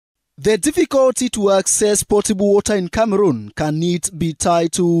The difficulty to access potable water in Cameroon can need be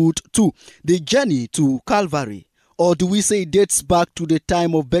titled to the journey to Calvary, or do we say it dates back to the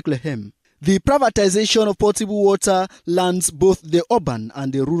time of Bethlehem? The privatization of potable water lands both the urban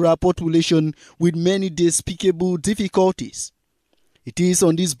and the rural population with many despicable difficulties. It is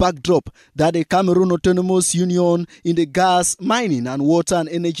on this backdrop that the Cameroon Autonomous Union in the gas, mining and water and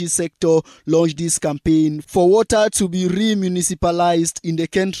energy sector launched this campaign for water to be re-municipalized in the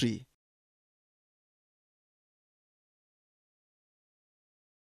country.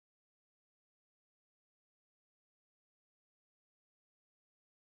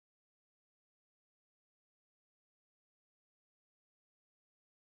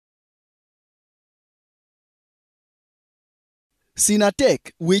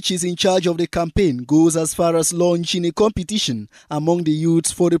 Sinatec, which is in charge of the campaign, goes as far as launching a competition among the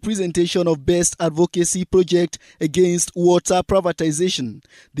youths for the presentation of best advocacy project against water privatization.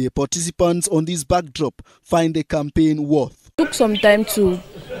 The participants on this backdrop find the campaign worth. It took some time to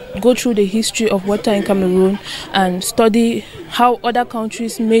go through the history of water in Cameroon and study how other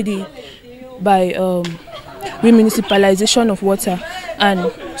countries made it by remunicipalization of water,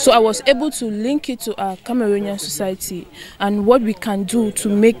 and so I was able to link it to our Cameroonian society and what we can do to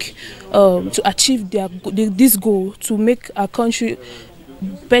make to achieve this goal, to make our country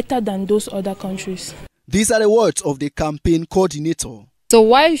better than those other countries. These are the words of the campaign coordinator. So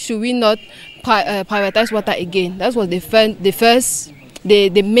why should we not privatize water again? That was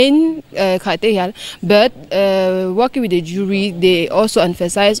the main criteria, but working with the jury, they also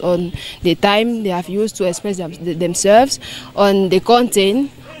emphasize on the time they have used to express themselves, on the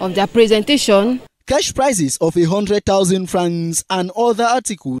content of their presentation. Cash prizes of 100,000 francs and other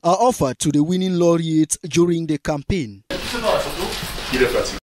articles are offered to the winning laureates during the campaign.